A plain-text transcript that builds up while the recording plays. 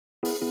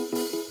Okay,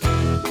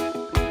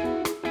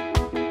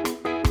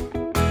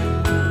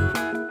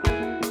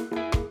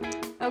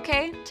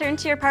 turn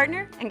to your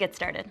partner and get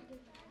started.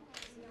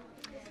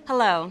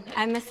 Hello,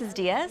 I'm Mrs.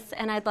 Diaz,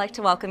 and I'd like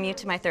to welcome you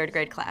to my third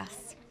grade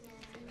class.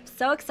 I'm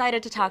so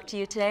excited to talk to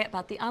you today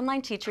about the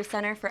Online Teacher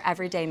Center for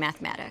Everyday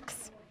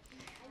Mathematics.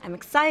 I'm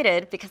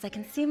excited because I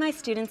can see my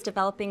students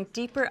developing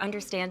deeper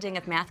understanding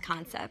of math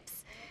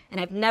concepts, and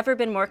I've never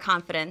been more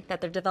confident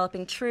that they're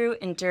developing true,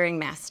 enduring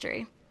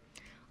mastery.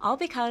 All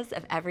because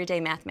of Everyday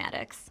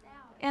Mathematics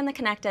and the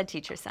ConnectEd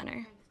Teacher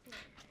Center.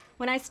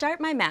 When I start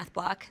my math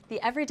block, the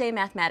Everyday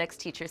Mathematics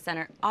Teacher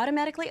Center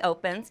automatically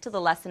opens to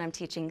the lesson I'm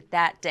teaching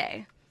that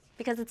day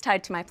because it's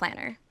tied to my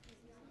planner.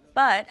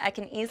 But I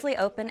can easily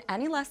open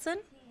any lesson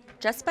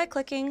just by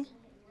clicking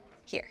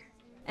here.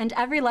 And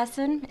every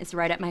lesson is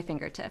right at my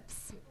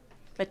fingertips.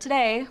 But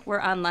today, we're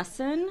on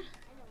lesson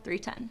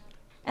 310.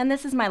 And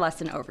this is my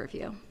lesson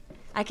overview.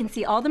 I can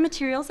see all the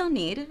materials I'll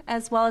need,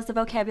 as well as the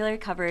vocabulary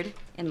covered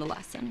in the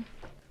lesson.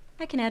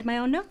 I can add my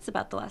own notes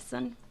about the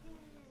lesson.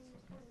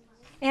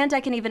 And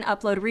I can even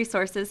upload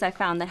resources I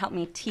found that help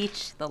me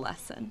teach the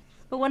lesson.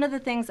 But one of the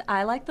things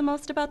I like the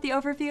most about the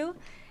overview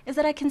is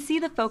that I can see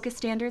the focus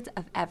standards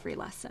of every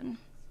lesson.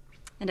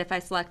 And if I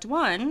select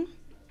one,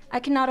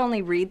 I can not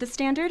only read the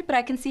standard, but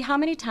I can see how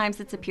many times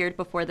it's appeared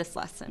before this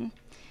lesson,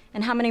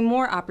 and how many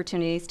more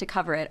opportunities to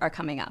cover it are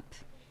coming up.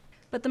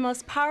 But the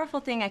most powerful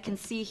thing I can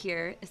see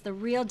here is the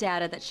real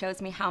data that shows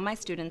me how my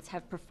students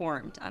have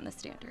performed on the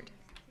standard.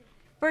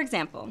 For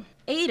example,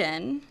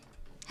 Aiden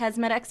has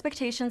met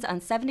expectations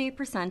on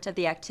 78% of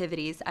the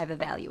activities I've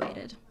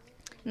evaluated.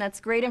 And that's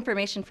great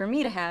information for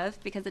me to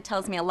have because it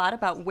tells me a lot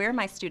about where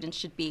my students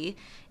should be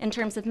in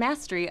terms of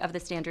mastery of the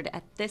standard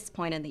at this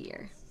point in the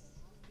year.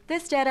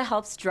 This data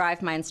helps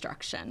drive my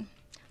instruction.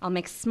 I'll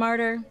make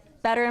smarter,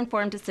 better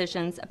informed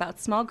decisions about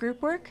small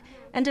group work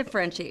and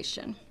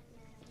differentiation.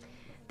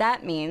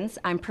 That means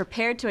I'm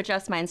prepared to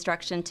adjust my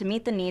instruction to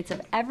meet the needs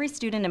of every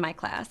student in my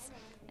class,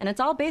 and it's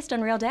all based on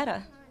real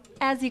data.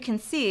 As you can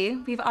see,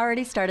 we've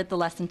already started the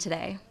lesson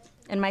today,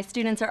 and my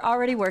students are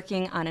already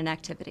working on an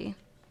activity.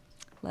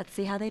 Let's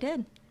see how they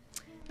did.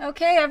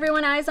 Okay,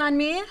 everyone, eyes on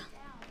me.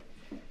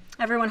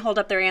 Everyone hold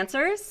up their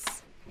answers.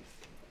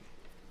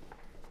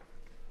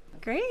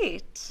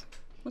 Great.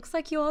 Looks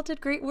like you all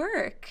did great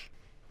work.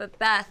 But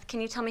Beth,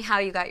 can you tell me how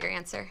you got your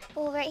answer?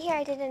 Well, right here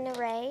I did an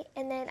array,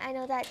 and then I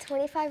know that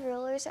 25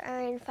 rulers are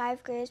in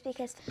 5 groups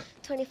because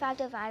 25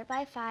 divided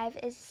by 5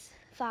 is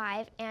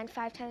 5, and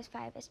 5 times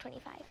 5 is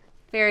 25.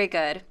 Very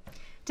good.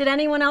 Did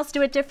anyone else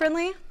do it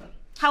differently?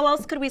 How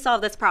else could we solve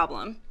this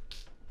problem?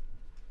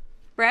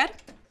 Brad?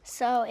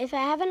 So if I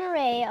have an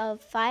array of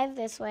 5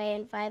 this way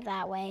and 5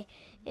 that way,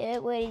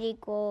 it would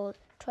equal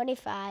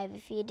 25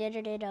 if you did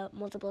it in a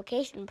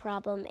multiplication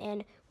problem.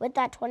 And with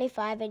that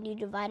 25 and you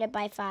divide it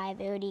by 5,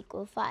 it would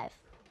equal 5.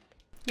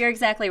 You're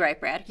exactly right,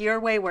 Brad. Your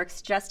way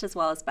works just as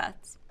well as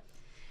Beth's.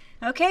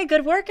 Okay,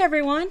 good work,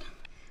 everyone.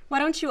 Why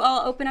don't you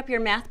all open up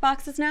your math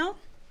boxes now?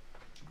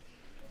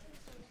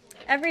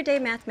 Everyday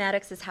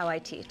mathematics is how I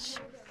teach,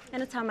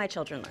 and it's how my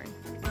children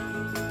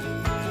learn.